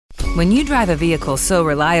When you drive a vehicle so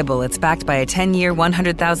reliable it's backed by a 10-year,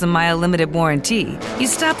 100,000-mile limited warranty, you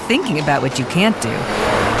stop thinking about what you can't do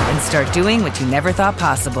and start doing what you never thought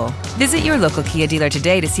possible. Visit your local Kia dealer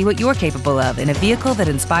today to see what you're capable of in a vehicle that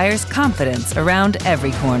inspires confidence around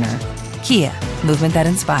every corner. Kia, movement that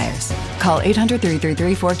inspires. Call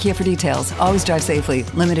 800-333-4KIA for details. Always drive safely.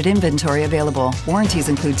 Limited inventory available. Warranties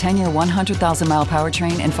include 10-year 100,000-mile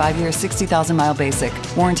powertrain and 5-year 60,000-mile basic.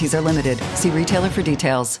 Warranties are limited. See retailer for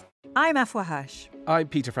details. I'm Afua Hirsch. I'm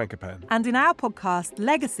Peter Frankopan. And in our podcast,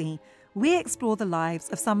 Legacy, we explore the lives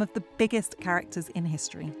of some of the biggest characters in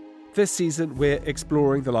history. This season, we're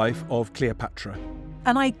exploring the life of Cleopatra.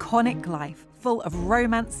 An iconic life full of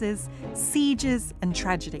romances, sieges, and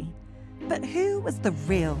tragedy. But who was the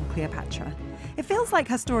real Cleopatra? It feels like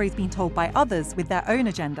her story's been told by others with their own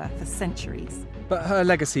agenda for centuries. But her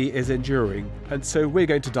legacy is enduring, and so we're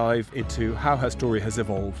going to dive into how her story has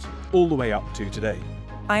evolved all the way up to today.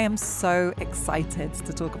 I am so excited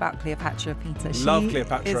to talk about Cleopatra, Peter. Love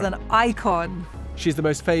Cleopatra. She is an icon. She's the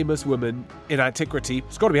most famous woman in antiquity.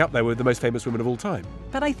 It's got to be up there with the most famous women of all time.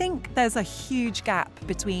 But I think there's a huge gap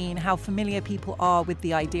between how familiar people are with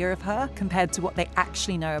the idea of her compared to what they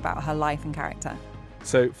actually know about her life and character.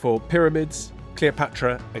 So for Pyramids,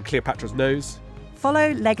 Cleopatra and Cleopatra's Nose,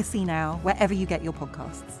 follow Legacy now wherever you get your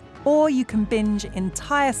podcasts. Or you can binge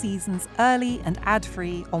entire seasons early and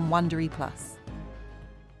ad-free on Wondery Plus.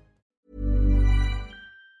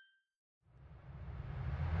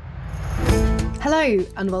 Hello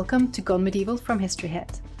and welcome to Gone Medieval from History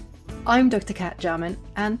Hit. I'm Dr. Kat Jarman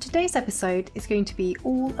and today's episode is going to be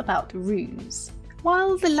all about runes.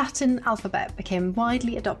 While the Latin alphabet became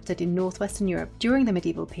widely adopted in northwestern Europe during the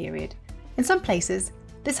medieval period, in some places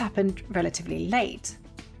this happened relatively late.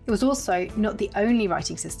 It was also not the only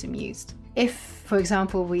writing system used. If, for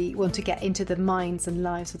example, we want to get into the minds and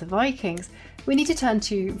lives of the Vikings, we need to turn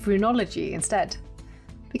to runology instead.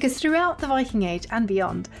 Because throughout the Viking Age and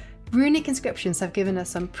beyond, runic inscriptions have given us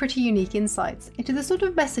some pretty unique insights into the sort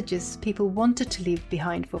of messages people wanted to leave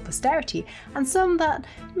behind for posterity, and some that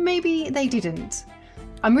maybe they didn't.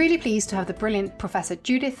 I'm really pleased to have the brilliant Professor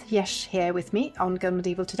Judith Jesch here with me on Gone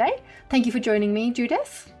Medieval today. Thank you for joining me,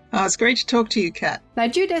 Judith. Oh, it's great to talk to you, Kat. Now,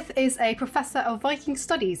 Judith is a Professor of Viking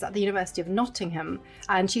Studies at the University of Nottingham,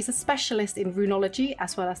 and she's a specialist in runology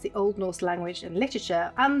as well as the Old Norse language and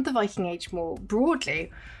literature and the Viking Age more broadly.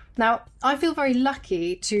 Now, I feel very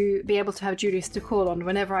lucky to be able to have Judith to call on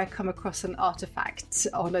whenever I come across an artefact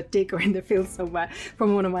on a dig or in the field somewhere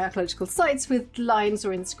from one of my archaeological sites with lines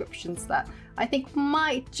or inscriptions that I think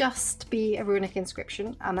might just be a runic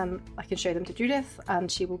inscription, and then I can show them to Judith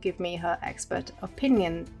and she will give me her expert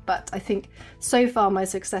opinion. But I think so far my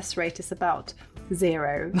success rate is about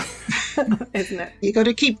 0, isn't it? You got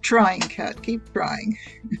to keep trying, Kat. Keep trying.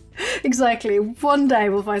 Exactly. One day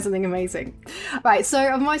we'll find something amazing. Right, so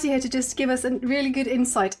I'm mighty here to just give us a really good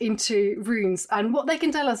insight into runes and what they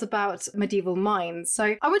can tell us about medieval minds.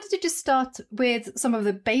 So I wanted to just start with some of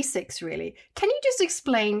the basics, really. Can you just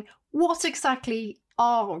explain what exactly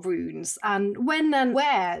are runes and when and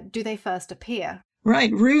where do they first appear?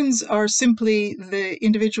 Right, runes are simply the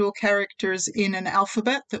individual characters in an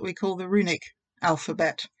alphabet that we call the runic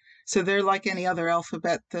alphabet. So they're like any other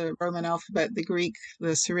alphabet, the Roman alphabet, the Greek,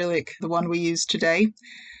 the Cyrillic, the one we use today.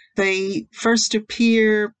 They first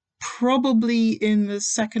appear probably in the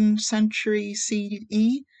 2nd century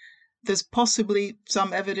CE. There's possibly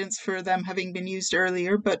some evidence for them having been used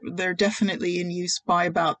earlier, but they're definitely in use by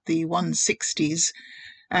about the 160s.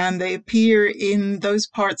 And they appear in those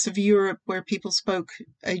parts of Europe where people spoke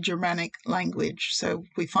a Germanic language. So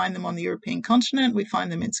we find them on the European continent, we find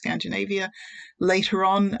them in Scandinavia. Later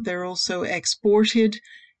on, they're also exported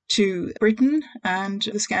to Britain, and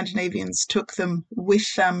the Scandinavians took them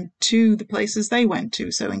with them to the places they went to,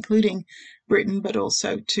 so including Britain, but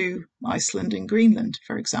also to Iceland and Greenland,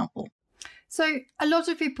 for example. So a lot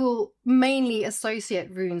of people mainly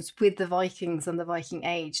associate runes with the Vikings and the Viking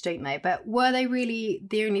Age, don't they? But were they really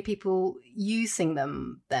the only people using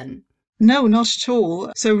them then? No, not at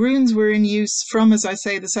all. So runes were in use from, as I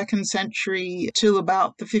say, the 2nd century till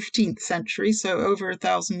about the 15th century, so over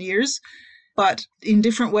 1,000 years, but in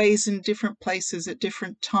different ways in different places at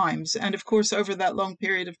different times. And of course, over that long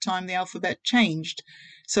period of time, the alphabet changed.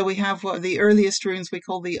 So we have what the earliest runes we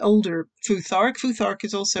call the older Futhark. Futhark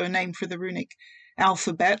is also a name for the runic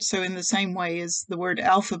alphabet. So in the same way as the word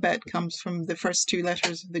alphabet comes from the first 2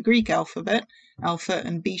 letters of the Greek alphabet, alpha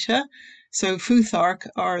and beta. So Futhark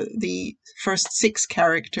are the first 6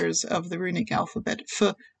 characters of the runic alphabet.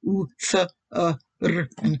 F, U, Th, R,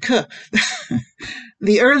 and K.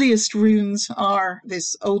 The earliest runes are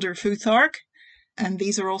this older Futhark. and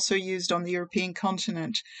these are also used on the European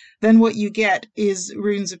continent. Then what you get is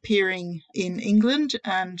runes appearing in England,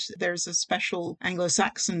 and there's a special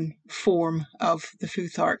Anglo-Saxon form of the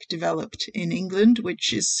Futhark developed in England,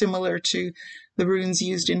 which is similar to the runes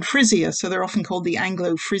used in Frisia, so they're often called the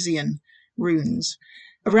Anglo-Frisian runes.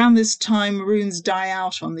 Around this time, runes die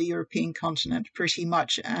out on the European continent pretty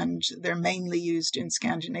much, and they're mainly used in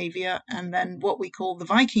Scandinavia. And then what we call the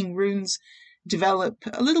Viking runes develop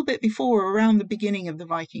a little bit before, around the beginning of the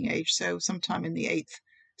Viking Age, so sometime in the 8th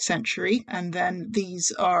century. And then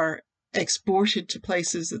these are exported to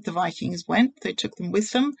places that the Vikings went. They took them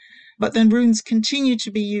with them. But then runes continue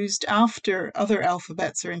to be used after other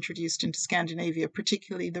alphabets are introduced into Scandinavia,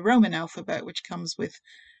 particularly the Roman alphabet, which comes with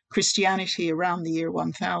Christianity around the year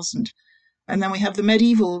 1000. And then we have the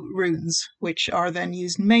medieval runes, which are then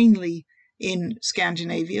used mainly in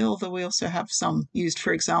Scandinavia, although we also have some used,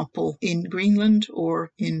 for example, in Greenland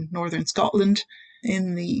or in northern Scotland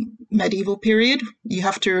in the medieval period. You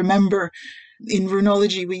have to remember, in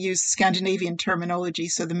runology, we use Scandinavian terminology,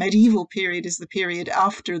 so the medieval period is the period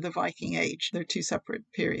after the Viking Age. They're two separate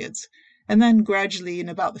periods. And then gradually, in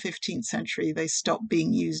about the 15th century, they stopped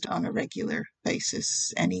being used on a regular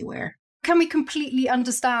basis anywhere. Can we completely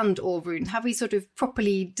understand all runes? Have we sort of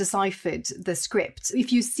properly deciphered the script?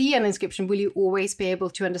 If you see an inscription, will you always be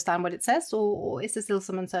able to understand what it says, or is there still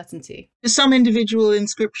some uncertainty? Some individual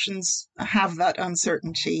inscriptions have that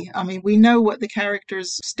uncertainty. I mean, we know what the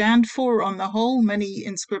characters stand for on the whole. Many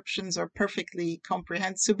inscriptions are perfectly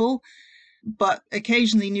comprehensible, but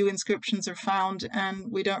occasionally new inscriptions are found and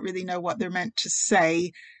we don't really know what they're meant to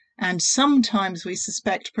say. And sometimes we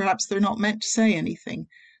suspect perhaps they're not meant to say anything.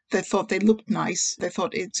 They thought they looked nice. They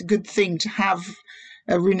thought it's a good thing to have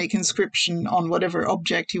a runic inscription on whatever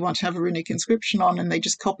object you want to have a runic inscription on, and they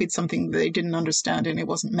just copied something they didn't understand and it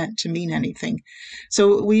wasn't meant to mean anything.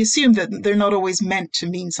 So we assume that they're not always meant to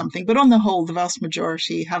mean something, but on the whole, the vast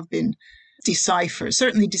majority have been deciphered,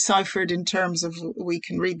 certainly deciphered in terms of we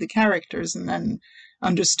can read the characters, and then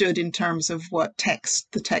understood in terms of what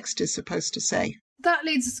the text is supposed to say. That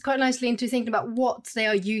leads us quite nicely into thinking about what they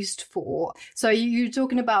are used for. So you're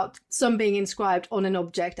talking about some being inscribed on an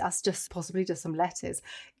object as possibly just some letters.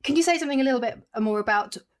 Can you say something a little bit more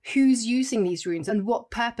about who's using these runes and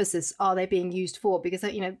what purposes are they being used for? Because,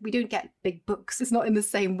 we don't get big books. It's not in the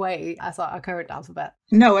same way as our current alphabet.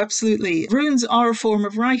 No, absolutely. Runes are a form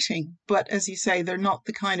of writing, but as you say, they're not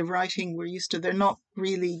the kind of writing we're used to. They're not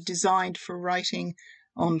really designed for writing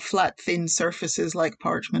on flat, thin surfaces like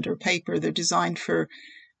parchment or paper. They're designed for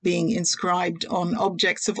being inscribed on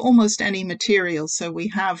objects of almost any material. So we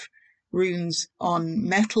have runes on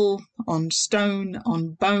metal, on stone,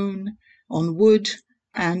 on bone, on wood,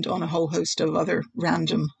 and on a whole host of other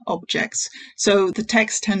random objects. So the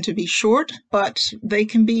texts tend to be short, but they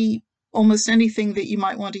can be almost anything that you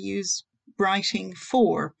might want to use writing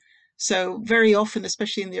for. So very often,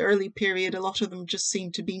 especially in the early period, a lot of them just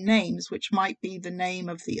seem to be names, which might be the name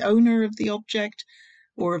of the owner of the object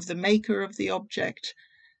or of the maker of the object.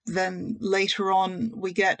 Then later on,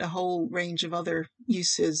 we get a whole range of other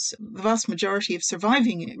uses. The vast majority of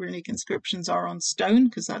surviving runic inscriptions are on stone,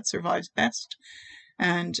 because that survives best.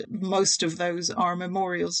 And most of those are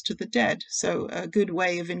memorials to the dead. So a good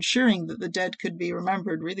way of ensuring that the dead could be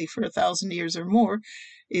remembered really for 1,000 years or more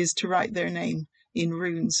is to write their name in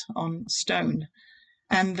runes on stone.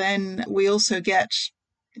 And then we also get,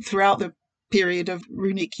 throughout the period of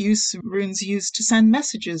runic use, runes used to send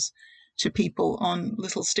messages to people on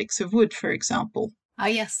little sticks of wood, for example. Ah,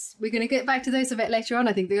 yes. We're going to get back to those a bit later on.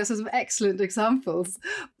 I think those are some excellent examples.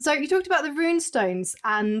 So you talked about the rune stones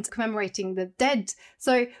and commemorating the dead.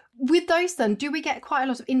 So with those then, do we get quite a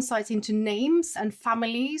lot of insights into names and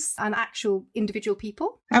families and actual individual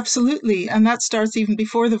people? Absolutely. And that starts even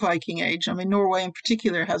before the Viking Age. I mean, Norway in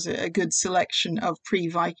particular has a good selection of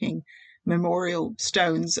pre-Viking memorial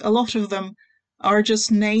stones. A lot of them are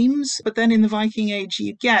just names, but then in the Viking Age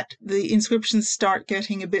the inscriptions start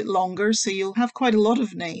getting a bit longer, so you'll have quite a lot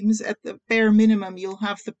of names. At the bare minimum, you'll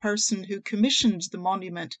have the person who commissioned the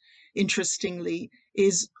monument, interestingly,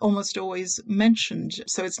 is almost always mentioned.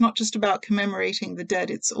 So it's not just about commemorating the dead,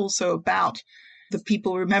 it's also about the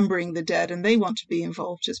people remembering the dead, and they want to be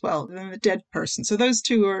involved as well, than the dead person. So those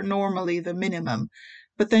two are normally the minimum.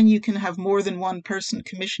 But then you can have more than one person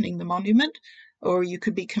commissioning the monument, or you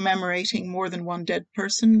could be commemorating more than one dead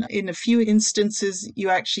person. In a few instances, you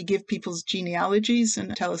actually give people's genealogies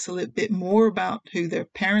and tell us a little bit more about who their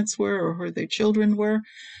parents were or who their children were.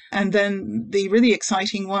 And then the really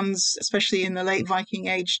exciting ones, especially in the late Viking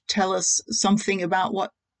Age, tell us something about what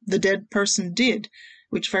the dead person did.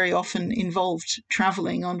 which very often involved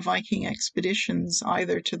traveling on Viking expeditions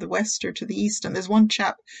either to the west or to the east. And there's one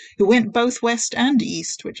chap who went both west and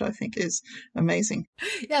east, which I think is amazing.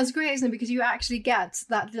 Yeah, it's great, isn't it? Because you actually get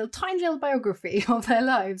that tiny little biography of their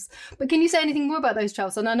lives. But can you say anything more about those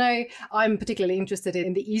travels? And I know I'm particularly interested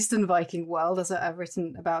in the Eastern Viking world, as I've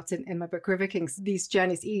written about in my book River Kings, these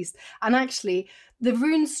journeys east. And actually, the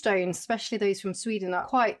rune stones, especially those from Sweden, are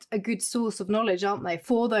quite a good source of knowledge, aren't they,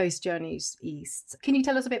 for those journeys east? Can you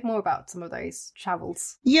tell us a bit more about some of those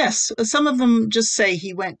travels? Yes, some of them just say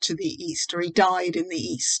he went to the east or he died in the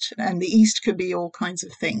east. And the east could be all kinds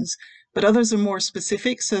of things. But others are more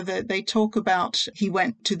specific, so that they talk about he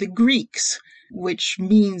went to the Greeks, which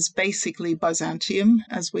means basically Byzantium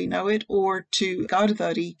as we know it, or to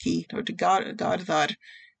Gardariki, or to Gardar,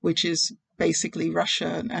 which is basically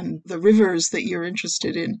Russia and the rivers that you're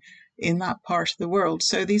interested in that part of the world.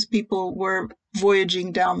 So these people were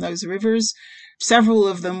voyaging down those rivers. Several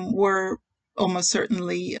of them were almost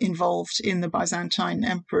certainly involved in the Byzantine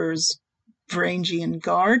Emperor's Varangian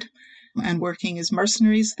Guard and working as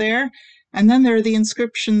mercenaries there. And then there are the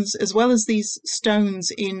inscriptions, as well as these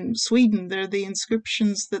stones in Sweden, there are the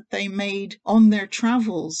inscriptions that they made on their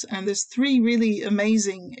travels. And there's 3 really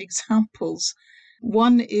amazing examples.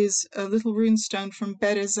 One is a little runestone from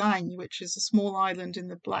Berezan, which is a small island in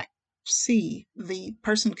the Black Sea. The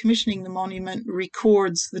person commissioning the monument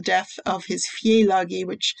records the death of his fjellagi,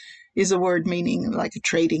 which is a word meaning like a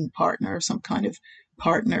trading partner or some kind of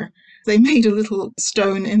partner. They made a little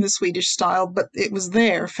stone in the Swedish style, but it was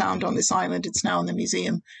there, found on this island. It's now in the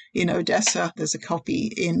museum in Odessa. There's a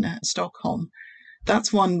copy in Stockholm.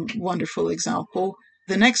 That's one wonderful example.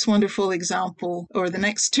 The next wonderful example, or the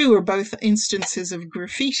next 2, are both instances of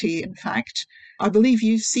graffiti, in fact. I believe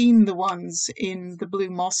you've seen the ones in the Blue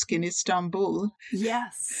Mosque in Istanbul.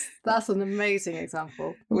 Yes, that's an amazing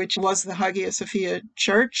example. Which was the Hagia Sophia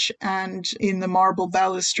Church, and in the marble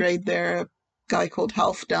balustrade there, a guy called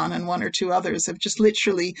Halfdan and 1 or 2 others have just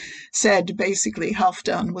literally said, basically,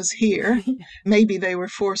 Halfdan was here. Maybe they were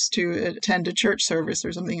forced to attend a church service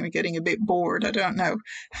or something and were getting a bit bored, I don't know.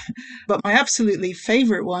 But my absolutely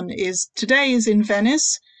favorite one is, today is in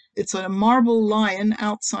Venice. It's a marble lion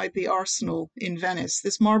outside the arsenal in Venice.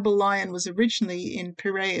 This marble lion was originally in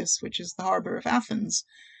Piraeus, which is the harbor of Athens.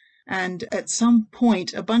 And at some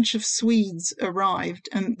point, a bunch of Swedes arrived,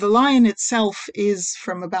 and the lion itself is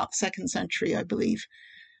from about 2nd century, I believe.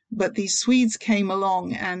 But these Swedes came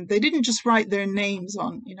along, and they didn't just write their names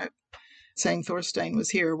on, saying Thorstein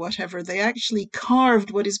was here or whatever. They actually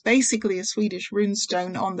carved what is basically a Swedish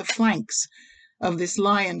runestone on the flanks of this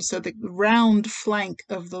lion. So the round flank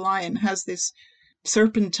of the lion has this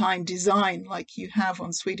serpentine design like you have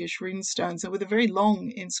on Swedish runestones, and with a very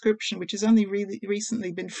long inscription, which has only really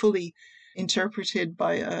recently been fully interpreted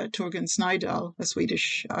by Torgen Snydal, a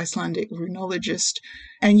Swedish Icelandic runologist.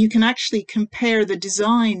 And you can actually compare the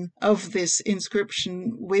design of this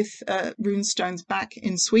inscription with runestones back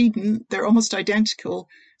in Sweden. They're almost identical.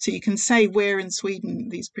 So you can say where in Sweden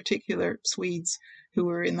these particular Swedes who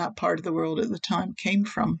were in that part of the world at the time came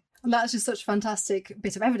from. And that's just such a fantastic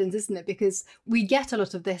bit of evidence, isn't it? Because we get a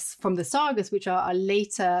lot of this from the sagas, which are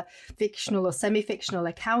later fictional or semi-fictional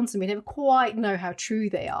accounts, and we never quite know how true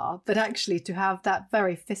they are. But actually, to have that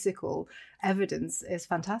very physical evidence is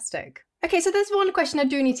fantastic. Okay, so there's one question I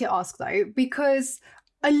do need to ask, though, because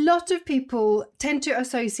a lot of people tend to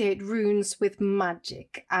associate runes with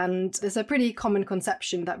magic, and there's a pretty common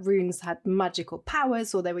conception that runes had magical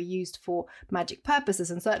powers or they were used for magic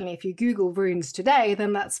purposes. And certainly if you Google runes today,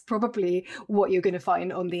 then that's probably what you're going to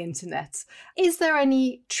find on the internet. Is there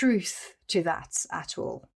any truth to that at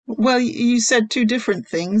all? Well, you said 2 different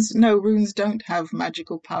things. No, runes don't have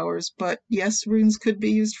magical powers, but yes, runes could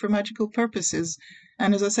be used for magical purposes.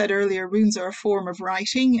 And as I said earlier, runes are a form of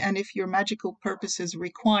writing, and if your magical purposes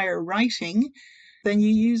require writing, then you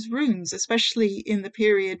use runes, especially in the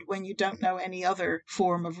period when you don't know any other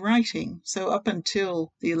form of writing. So up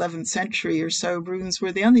until the 11th century or so, runes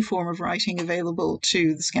were the only form of writing available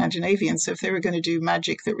to the Scandinavians. So if they were going to do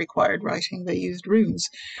magic that required writing, they used runes.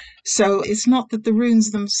 So it's not that the runes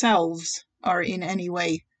themselves are in any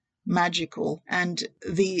way magical, and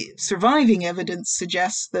the surviving evidence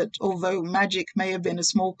suggests that although magic may have been a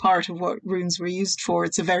small part of what runes were used for,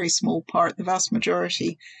 it's a very small part. The vast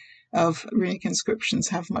majority of runic inscriptions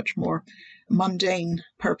have much more mundane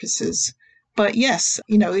purposes. But yes,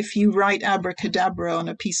 if you write abracadabra on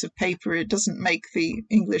a piece of paper, it doesn't make the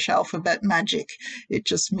English alphabet magic. It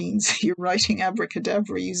just means you're writing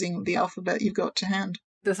abracadabra using the alphabet you've got to hand.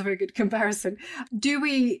 That's a very good comparison. Do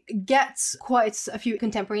we get quite a few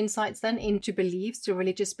contemporary insights then into beliefs, to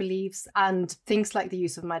religious beliefs, and things like the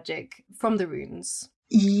use of magic from the runes?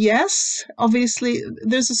 Yes, obviously,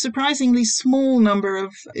 there's a surprisingly small number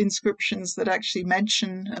of inscriptions that actually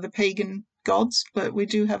mention the pagan gods, but we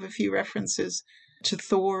do have a few references to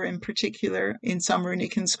Thor in particular in some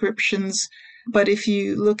runic inscriptions. But if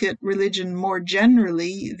you look at religion more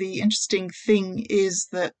generally, the interesting thing is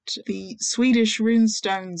that the Swedish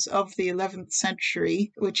runestones of the 11th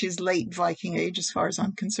century, which is late Viking Age as far as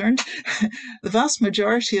I'm concerned, the vast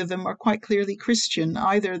majority of them are quite clearly Christian.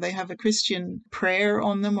 Either they have a Christian prayer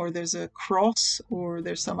on them, or there's a cross, or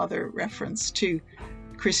there's some other reference to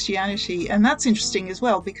Christianity. And that's interesting as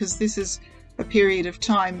well, because this is a period of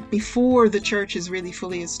time before the church is really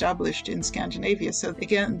fully established in Scandinavia. So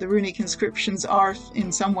again, the runic inscriptions are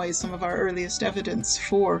in some ways some of our earliest evidence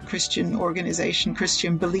for Christian organization,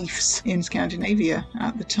 Christian beliefs in Scandinavia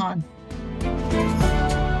at the time.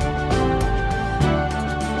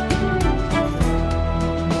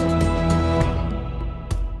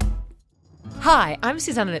 Hi, I'm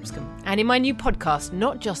Susanna Lipscomb, and in my new podcast,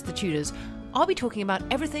 Not Just the Tudors, I'll be talking about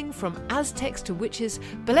everything from Aztecs to witches,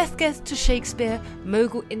 Belethgeth to Shakespeare,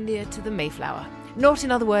 Mughal India to the Mayflower. Not,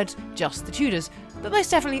 in other words, just the Tudors, but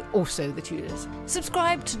most definitely also the Tudors.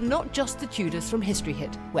 Subscribe to Not Just the Tudors from History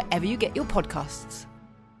Hit, wherever you get your podcasts.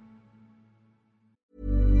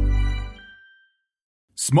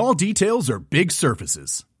 Small details are big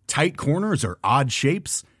surfaces. Tight corners are odd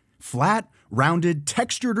shapes. Flat, rounded,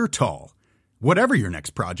 textured, or tall. Whatever your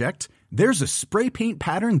next project, there's a spray paint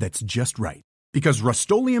pattern that's just right. Because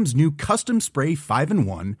Rust-Oleum's new Custom Spray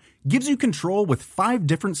 5-in-1 gives you control with 5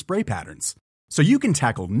 different spray patterns. So you can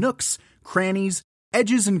tackle nooks, crannies,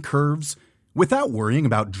 edges, and curves without worrying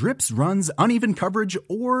about drips, runs, uneven coverage,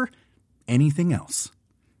 or anything else.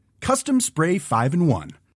 Custom Spray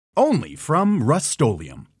 5-in-1. Only from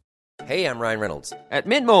Rust-Oleum. Hey, I'm Ryan Reynolds. At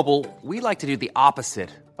Mint Mobile, we like to do the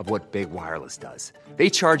opposite of what Big Wireless does. They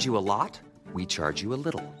charge you a lot. We charge you a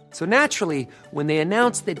little. So naturally, when they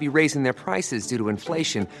announced they'd be raising their prices due to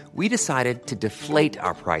inflation, we decided to deflate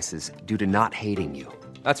our prices due to not hating you.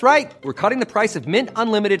 That's right. We're cutting the price of Mint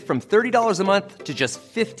Unlimited from $30 a month to just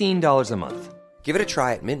 $15 a month. Give it a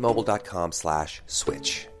try at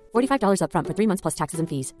mintmobile.com/switch. $45 up front for 3 months plus taxes and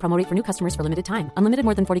fees. Promo rate for new customers for limited time. Unlimited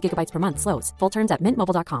more than 40 gigabytes per month. Slows full terms at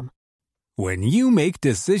mintmobile.com. When you make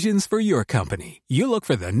decisions for your company, you look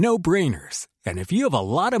for the no-brainers. And if you have a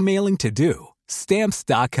lot of mailing to do,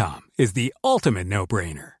 Stamps.com is the ultimate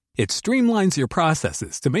no-brainer. It streamlines your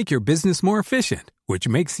processes to make your business more efficient, which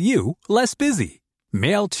makes you less busy.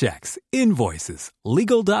 Mail checks, invoices,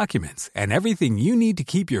 legal documents, and everything you need to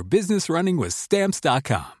keep your business running with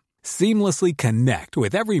Stamps.com. Seamlessly connect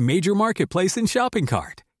with every major marketplace and shopping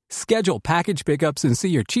cart. Schedule package pickups and see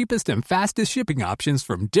your cheapest and fastest shipping options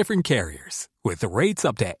from different carriers, with rates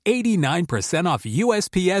up to 89% off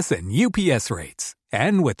USPS and UPS rates.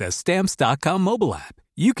 And with the Stamps.com mobile app,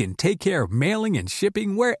 you can take care of mailing and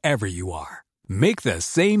shipping wherever you are. Make the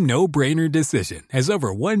same no-brainer decision as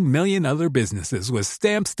over 1 million other businesses with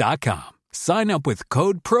Stamps.com. Sign up with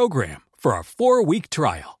code PROGRAM for a 4-week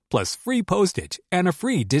trial, plus free postage and a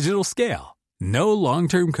free digital scale. No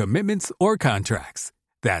long-term commitments or contracts.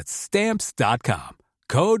 That's Stamps.com.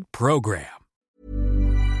 Code PROGRAM.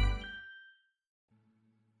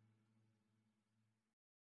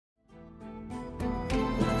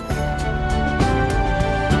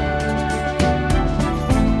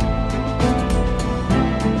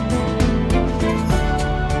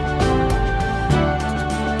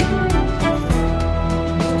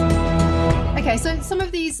 Okay, so some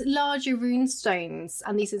of these larger rune stones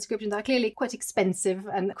and these inscriptions are clearly quite expensive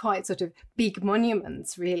and quite sort of big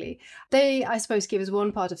monuments, really. They, I suppose, give us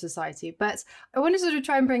one part of society, but I want to sort of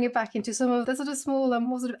try and bring it back into some of the sort of small and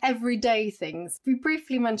more sort of everyday things. We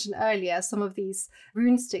briefly mentioned earlier some of these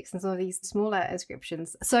rune sticks and some of these smaller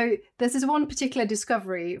inscriptions. So there's this one particular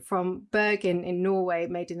discovery from Bergen in Norway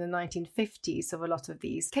made in the 1950s of a lot of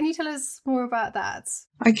these. Can you tell us more about that?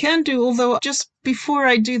 I can do, although just before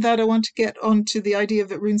I do that, I want to get on to the idea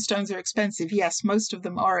that runestones are expensive. Yes, most of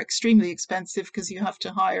them are extremely expensive because you have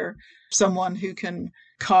to hire someone who can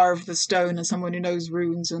carve the stone and someone who knows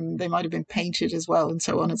runes, and they might have been painted as well, and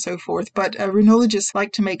so on and so forth. But runologists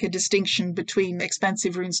like to make a distinction between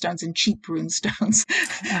expensive runestones and cheap runestones.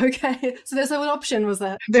 Okay, so there's an option, was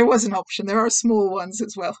there? There was an option. There are small ones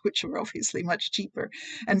as well, which are obviously much cheaper,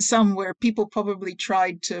 and some where people probably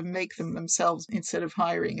tried to make them themselves instead of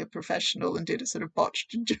hiring a professional and did a sort of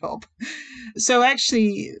botched job. So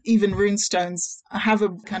actually, even runestones have a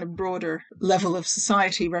kind of broader level of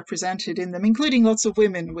society represented in them, including lots of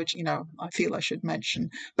women, which, I feel I should mention.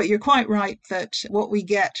 But you're quite right that what we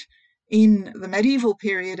get in the medieval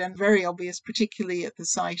period, and very obvious, particularly at the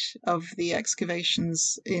site of the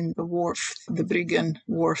excavations in the wharf, the Bryggen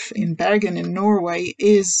wharf in Bergen in Norway,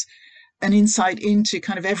 is an insight into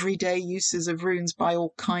kind of everyday uses of runes by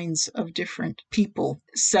all kinds of different people.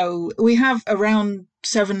 So we have around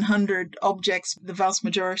 700 objects, the vast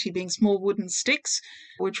majority being small wooden sticks,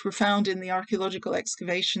 which were found in the archaeological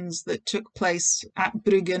excavations that took place at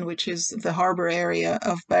Bryggen, which is the harbour area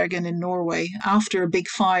of Bergen in Norway, after a big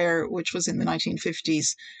fire, which was in the 1950s.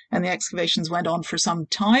 And the excavations went on for some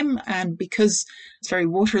time. And because it's very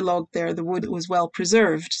waterlogged there, the wood was well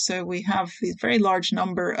preserved. So we have this very large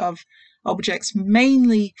number of objects,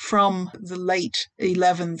 mainly from the late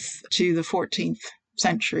 11th to the 14th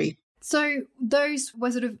century. So those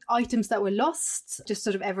were sort of items that were lost, just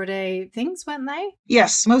sort of everyday things, weren't they?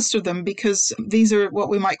 Yes, most of them, because these are what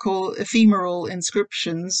we might call ephemeral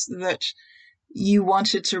inscriptions that you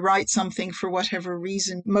wanted to write something for whatever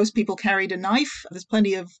reason. Most people carried a knife. There's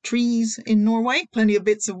plenty of trees in Norway, plenty of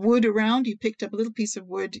bits of wood around. You picked up a little piece of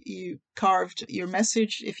wood, you carved your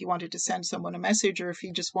message if you wanted to send someone a message, or if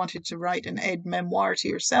you just wanted to write an aide-memoire to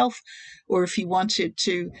yourself, or if you wanted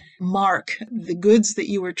to mark the goods that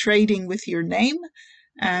you were trading with your name.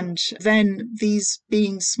 And then these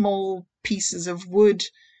being small pieces of wood,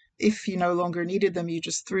 if you no longer needed them, you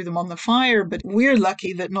just threw them on the fire. But we're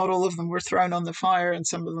lucky that not all of them were thrown on the fire and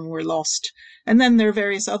some of them were lost. And then there are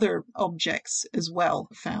various other objects as well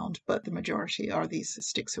found, but the majority are these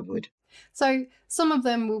sticks of wood. So some of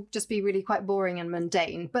them will just be really quite boring and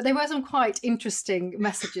mundane, but there were some quite interesting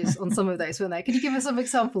messages on some of those, weren't there? Could you give us some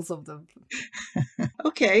examples of them?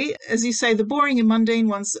 Okay, as you say, the boring and mundane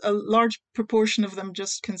ones, a large proportion of them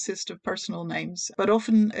just consist of personal names, but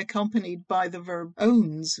often accompanied by the verb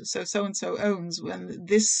owns. So so-and-so owns, when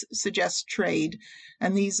this suggests trade.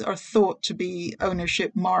 And these are thought to be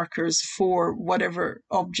ownership markers for whatever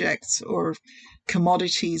objects or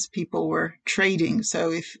commodities people were trading.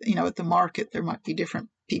 So if, at the market, there might be different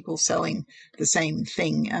people selling the same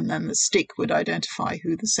thing, and then the stick would identify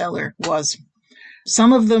who the seller was.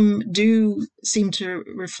 Some of them do seem to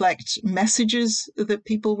reflect messages that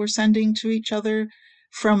people were sending to each other,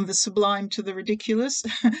 from the sublime to the ridiculous.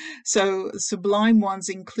 So sublime ones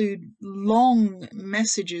include long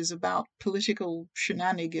messages about political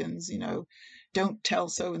shenanigans, don't tell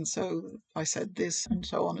so-and-so I said this, and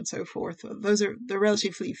so on and so forth. There are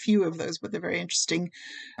relatively few of those, but they're very interesting.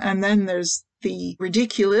 And then there's the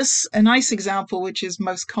ridiculous, a nice example which is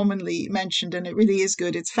most commonly mentioned, and it really is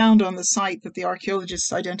good. It's found on the site that the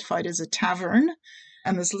archaeologists identified as a tavern.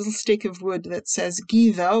 And there's a little stick of wood that says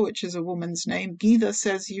Gyða, which is a woman's name. Gyða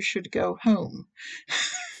says you should go home.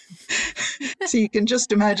 So you can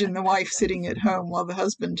just imagine the wife sitting at home while the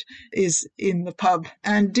husband is in the pub.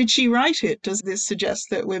 And did she write it? Does this suggest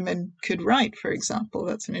that women could write, for example?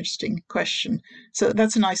 That's an interesting question. So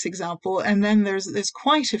that's a nice example. And then there's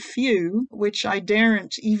quite a few, which I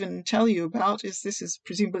daren't even tell you about, this is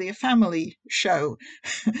presumably a family show.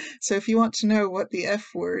 So if you want to know what the F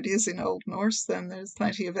word is in Old Norse, then there's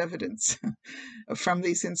plenty of evidence from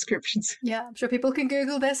these inscriptions. Yeah, I'm sure people can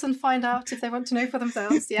Google this and find out if they want to know for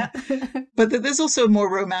themselves. Yeah. But there's also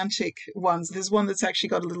more romantic ones. There's one that's actually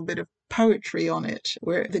got a little bit of poetry on it,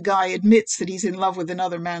 where the guy admits that he's in love with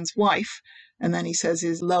another man's wife, and then he says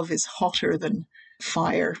his love is hotter than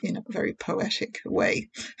fire, in a very poetic way.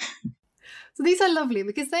 So these are lovely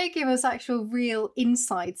because they give us actual real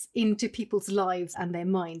insights into people's lives and their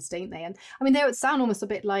minds, don't they? And I mean, they would sound almost a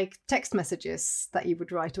bit like text messages that you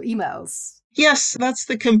would write or emails. Yes, that's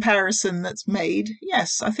the comparison that's made.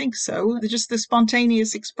 Yes, I think so. Just the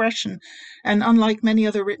spontaneous expression. And unlike many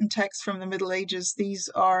other written texts from the Middle Ages, these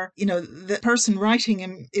are, the person writing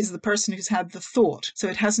them is the person who's had the thought. So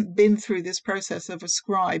it hasn't been through this process of a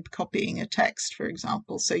scribe copying a text, for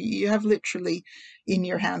example. So you have literally in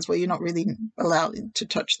your hands, well, you're not really allowed to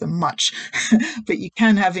touch them much, but you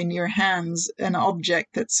can have in your hands an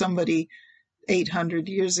object that somebody 800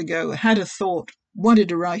 years ago had a thought, wanted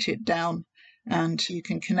to write it down, and you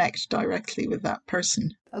can connect directly with that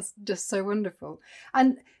person. That's just so wonderful.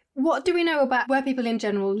 And what do we know about, were people in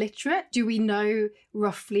general literate? Do we know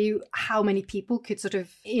roughly how many people could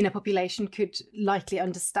in a population could likely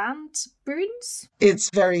understand runes?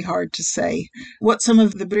 It's very hard to say. What some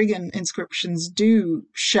of the Bryggen inscriptions do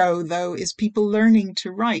show, though, is people learning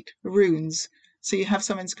to write runes. So you have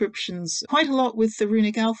some inscriptions, quite a lot with the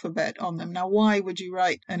runic alphabet on them. Now, why would you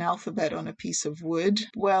write an alphabet on a piece of wood?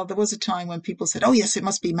 Well, there was a time when people said, oh, yes, it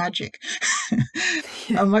must be magic.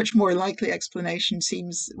 A much more likely explanation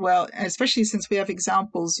seems, well, especially since we have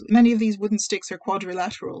examples, many of these wooden sticks are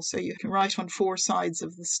quadrilateral, so you can write on four sides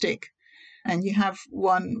of the stick. And you have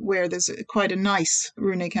one where there's quite a nice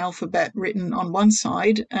runic alphabet written on one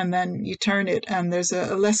side, and then you turn it and there's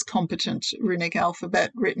a less competent runic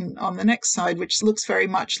alphabet written on the next side, which looks very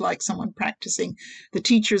much like someone practicing. The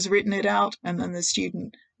teacher's written it out, and then the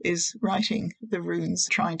student is writing the runes,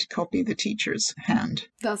 trying to copy the teacher's hand.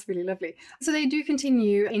 That's really lovely. So they do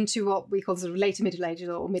continue into what we call sort of later Middle Ages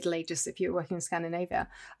or Middle Ages if you're working in Scandinavia.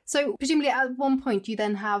 So presumably at one point you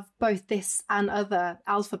then have both this and other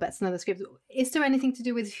alphabets and other scripts. Is there anything to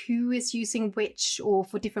do with who is using which or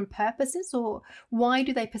for different purposes, or why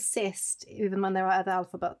do they persist even when there are other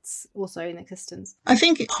alphabets also in existence? I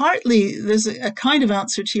think partly there's a kind of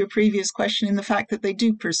answer to your previous question in the fact that they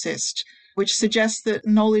do persist, which suggests that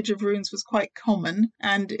knowledge of runes was quite common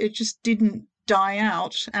and it just didn't die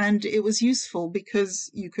out, and it was useful because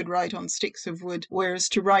you could write on sticks of wood, whereas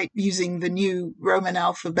to write using the new Roman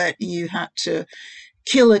alphabet you had to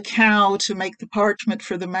kill a cow to make the parchment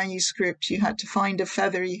for the manuscript, you had to find a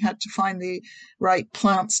feather, you had to find the right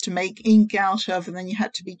plants to make ink out of, and then you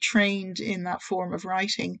had to be trained in that form of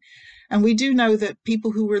writing. And we do know that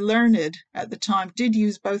people who were learned at the time did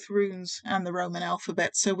use both runes and the Roman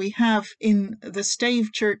alphabet. So we have in the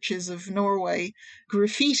stave churches of Norway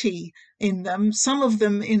graffiti in them, some of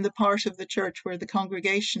them in the part of the church where the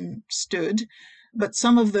congregation stood, but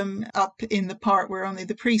some of them up in the part where only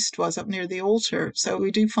the priest was, up near the altar. So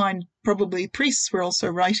we do find probably priests were also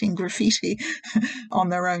writing graffiti on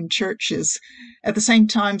their own churches. At the same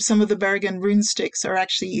time, some of the Bergen rune sticks are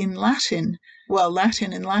actually in Latin. Well,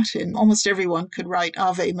 Latin in Latin, almost everyone could write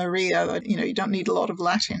Ave Maria. You don't need a lot of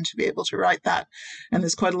Latin to be able to write that. And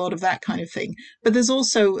there's quite a lot of that kind of thing. But there's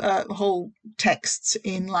also whole texts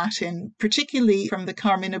in Latin, particularly from the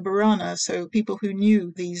Carmina Burana. So people who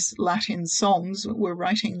knew these Latin songs were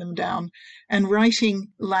writing them down. And writing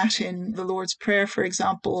Latin, the Lord's Prayer, for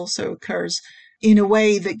example, also occurs in a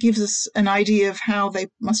way that gives us an idea of how they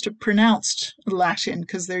must have pronounced Latin,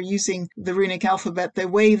 because they're using the runic alphabet the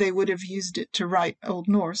way they would have used it to write Old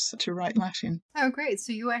Norse, to write Latin. Oh, great.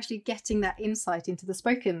 So you're actually getting that insight into the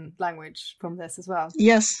spoken language from this as well.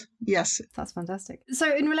 Yes. That's fantastic.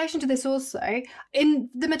 So in relation to this also, in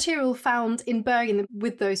the material found in Bergen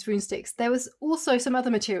with those rune sticks, there was also some other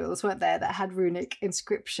materials, weren't there, that had runic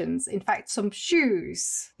inscriptions? In fact, some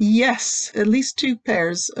shoes. Yes, at least 2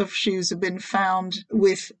 pairs of shoes have been found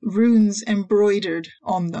with runes embroidered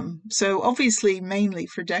on them. So obviously mainly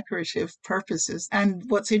for decorative purposes. And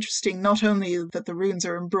what's interesting, not only that the runes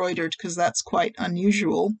are embroidered, because that's quite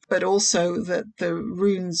unusual, but also that the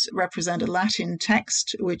runes represent a Latin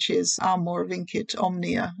text, which is Amor vincit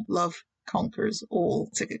omnia, love conquers all.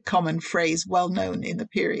 It's a common phrase well known in the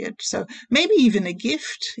period. So maybe even a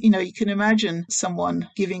gift. You can imagine someone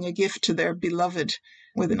giving a gift to their beloved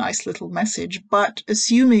with a nice little message, but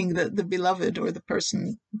assuming that the beloved or the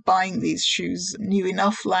person buying these shoes knew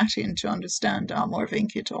enough Latin to understand Amor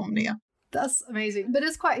vincit omnia. That's amazing. But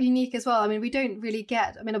it's quite unique as well. I mean, we don't really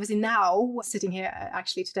get, obviously now we're sitting here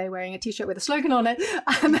actually today wearing a t-shirt with a slogan on it.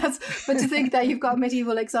 But to think that you've got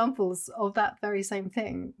medieval examples of that very same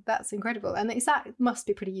thing, that's incredible. And that must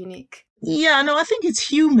be pretty unique. Yeah, no, I think it's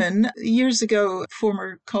human. Years ago,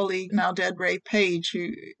 former colleague, now dead, Ray Page,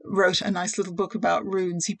 who wrote a nice little book about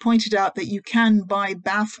runes, he pointed out that you can buy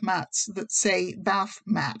bath mats that say bath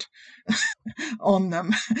mat on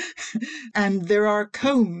them. And there are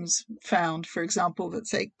combs found, for example, that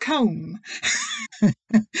say comb.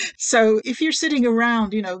 So if you're sitting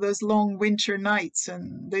around, those long winter nights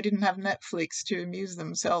and they didn't have Netflix to amuse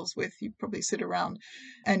themselves with, you'd probably sit around.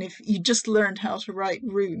 And if you just learned how to write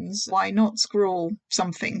runes, why not scroll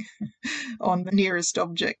something on the nearest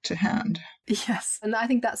object to hand? Yes, and I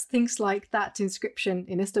think that's things like that inscription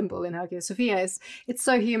in Istanbul in Hagia Sophia. It's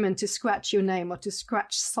so human to scratch your name or to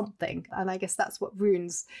scratch something. And I guess that's what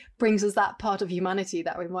runes brings us, that part of humanity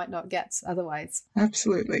that we might not get otherwise.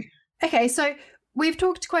 Absolutely. Okay, so we've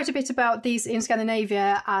talked quite a bit about these in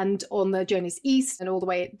Scandinavia and on the journeys east and all the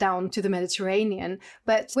way down to the Mediterranean,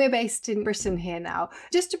 but we're based in Britain here now.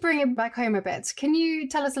 Just to bring it back home a bit, can you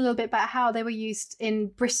tell us a little bit about how they were used in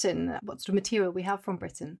Britain, what sort of material we have from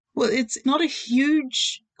Britain? Well, it's not a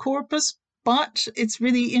huge corpus, but it's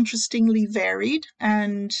really interestingly varied.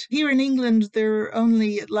 And here in England, there are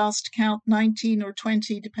only, at last count, 19 or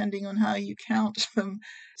 20, depending on how you count them,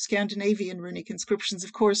 Scandinavian runic inscriptions.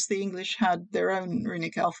 Of course, the English had their own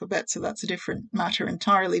runic alphabet, so that's a different matter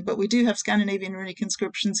entirely. But we do have Scandinavian runic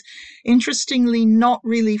inscriptions, interestingly, not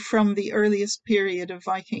really from the earliest period of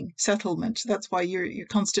Viking settlement. That's why you're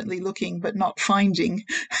constantly looking but not finding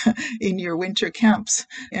in your winter camps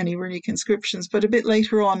any runic inscriptions. But a bit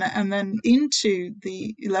later on, and then into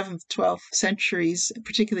the 11th, 12th centuries,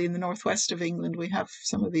 particularly in the northwest of England, we have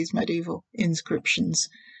some of these medieval inscriptions,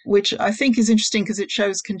 which I think is interesting because it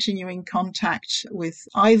shows continuing contact with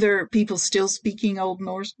either people still speaking Old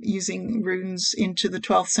Norse using runes into the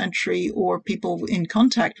 12th century or people in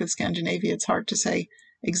contact with Scandinavia. It's hard to say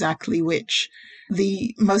exactly which.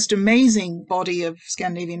 The most amazing body of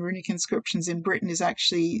Scandinavian runic inscriptions in Britain is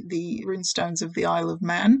actually the runestones of the Isle of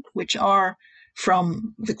Man, which are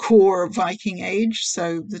from the core Viking age,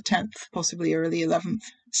 so the 10th, possibly early 11th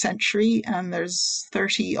century, and there's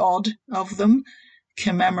 30 odd of them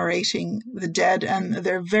commemorating the dead, and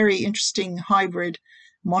they're very interesting hybrid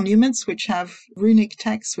monuments which have runic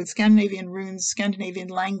texts with Scandinavian runes, Scandinavian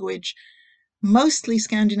language, mostly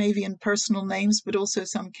Scandinavian personal names, but also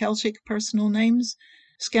some Celtic personal names,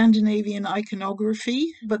 Scandinavian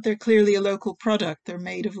iconography, but they're clearly a local product. They're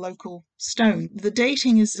made of local stone. The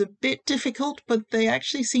dating is a bit difficult, but they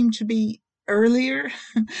actually seem to be earlier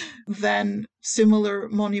than similar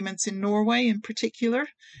monuments in Norway in particular.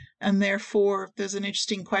 And therefore, there's an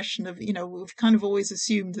interesting question of, we've kind of always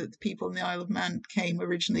assumed that the people in the Isle of Man came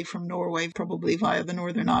originally from Norway, probably via the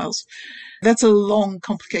Northern Isles. That's a long,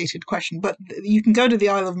 complicated question, but you can go to the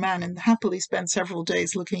Isle of Man and happily spend several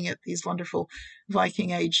days looking at these wonderful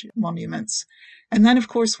Viking Age monuments. And then, of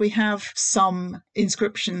course, we have some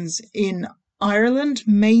inscriptions in Ireland,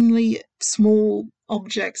 mainly small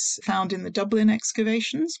objects found in the Dublin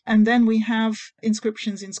excavations. And then we have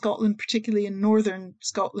inscriptions in Scotland, particularly in northern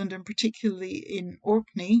Scotland and particularly in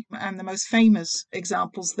Orkney. And the most famous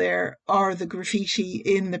examples there are the graffiti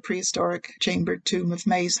in the prehistoric chambered tomb of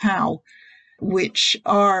Maes Howe, which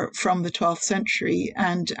are from the 12th century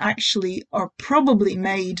and actually are probably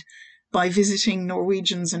made by visiting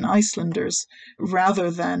Norwegians and Icelanders rather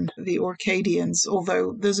than the Orcadians,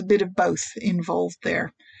 although there's a bit of both involved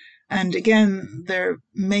there. And again, they're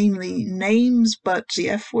mainly names, but the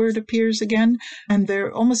F word appears again. And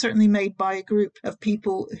they're almost certainly made by a group of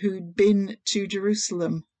people who'd been to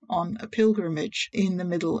Jerusalem on a pilgrimage in the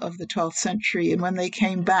middle of the 12th century. And when they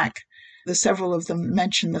came back, several of them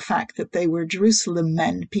mentioned the fact that they were Jerusalem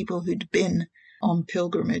men, people who'd been on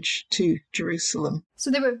pilgrimage to Jerusalem. So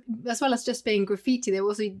they were, as well as just being graffiti, they were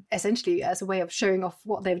also essentially as a way of showing off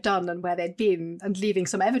what they've done and where they'd been and leaving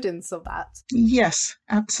some evidence of that. Yes,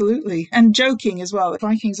 absolutely. And joking as well. The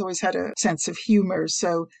Vikings always had a sense of humor,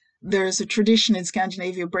 so there's a tradition in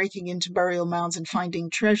Scandinavia breaking into burial mounds and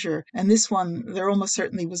finding treasure. And this one, there almost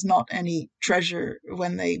certainly was not any treasure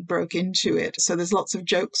when they broke into it. So there's lots of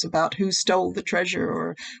jokes about who stole the treasure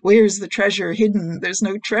or where's the treasure hidden. There's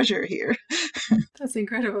no treasure here. That's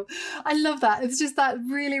incredible. I love that. It's just that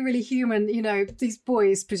really, really human, these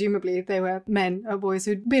boys, presumably they were men or boys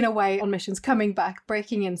who'd been away on missions, coming back,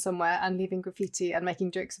 breaking in somewhere and leaving graffiti and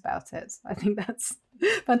making jokes about it. I think that's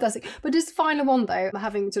fantastic. But this final one, though,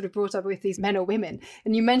 having sort of brought up with these men or women,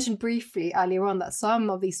 and you mentioned briefly earlier on that some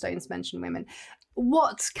of these stones mention women.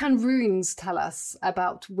 What can runes tell us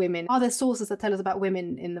about women? Are there sources that tell us about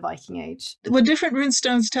women in the Viking Age? Well, different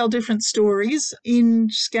runestones tell different stories. In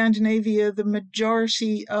Scandinavia, the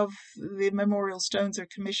majority of the memorial stones are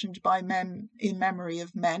commissioned by men in memory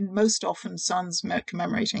of men, most often sons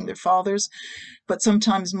commemorating their fathers, but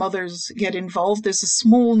sometimes mothers get involved. There's a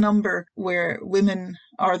small number where women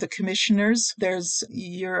are the commissioners.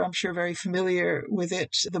 You're, I'm sure, very familiar with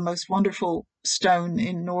it, the most wonderful stone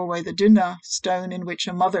in Norway, the Duna stone, in which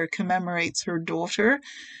a mother commemorates her daughter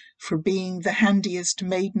for being the handiest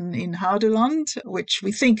maiden in Hadeland, which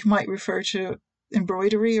we think might refer to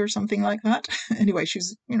embroidery or something like that. Anyway, she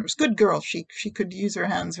was a good girl. She could use her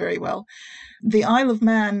hands very well. The Isle of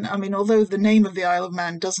Man, although the name of the Isle of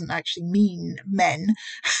Man doesn't actually mean men,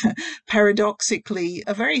 paradoxically,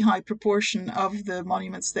 a very high proportion of the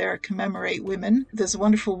monuments there commemorate women. There's a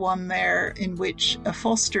wonderful one there in which a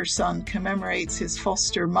foster son commemorates his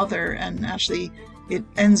foster mother, and actually it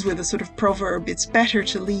ends with a sort of proverb: it's better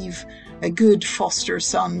to leave a good foster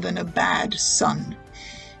son than a bad son.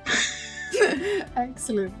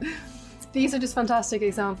 Excellent. These are just fantastic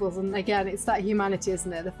examples, and again, it's that humanity,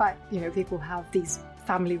 isn't it? The fact, people have these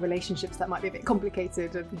family relationships that might be a bit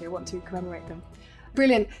complicated and want to commemorate them.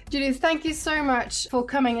 Brilliant. Judith, thank you so much for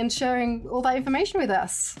coming and sharing all that information with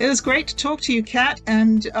us. It was great to talk to you, Kat,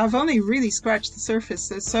 and I've only really scratched the surface.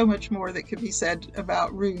 There's so much more that could be said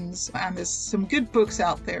about runes, and there's some good books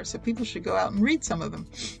out there, so people should go out and read some of them.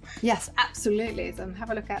 Yes, absolutely. So have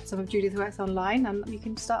a look at some of Judith's works online, and you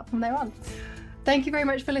can start from there on. Thank you very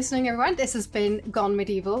much for listening, everyone. This has been Gone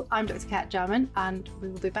Medieval. I'm Dr. Kat Jarman, and we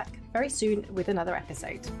will be back very soon with another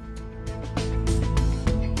episode.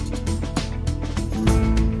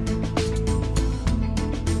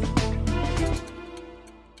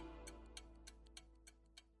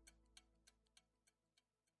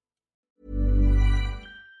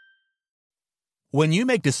 When you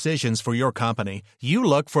make decisions for your company, you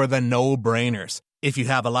look for the no-brainers. If you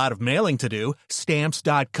have a lot of mailing to do,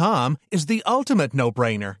 Stamps.com is the ultimate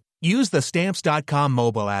no-brainer. Use the Stamps.com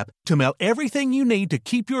mobile app to mail everything you need to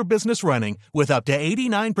keep your business running with up to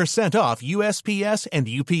 89% off USPS and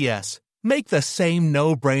UPS. Make the same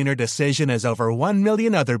no-brainer decision as over 1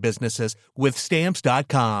 million other businesses with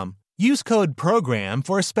Stamps.com. Use code PROGRAM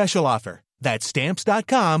for a special offer. That's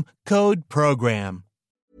Stamps.com, code PROGRAM.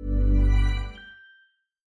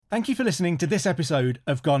 Thank you for listening to this episode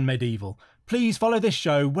of Gone Medieval. Please follow this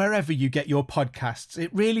show wherever you get your podcasts.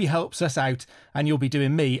 It really helps us out, and you'll be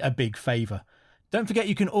doing me a big favour. Don't forget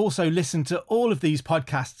you can also listen to all of these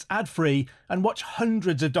podcasts ad-free and watch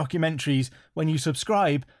hundreds of documentaries when you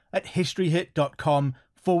subscribe at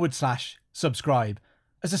historyhit.com/subscribe.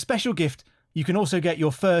 As a special gift, you can also get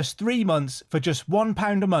your first 3 months for just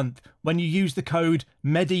 £1 a month when you use the code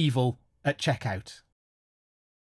MEDIEVAL at checkout.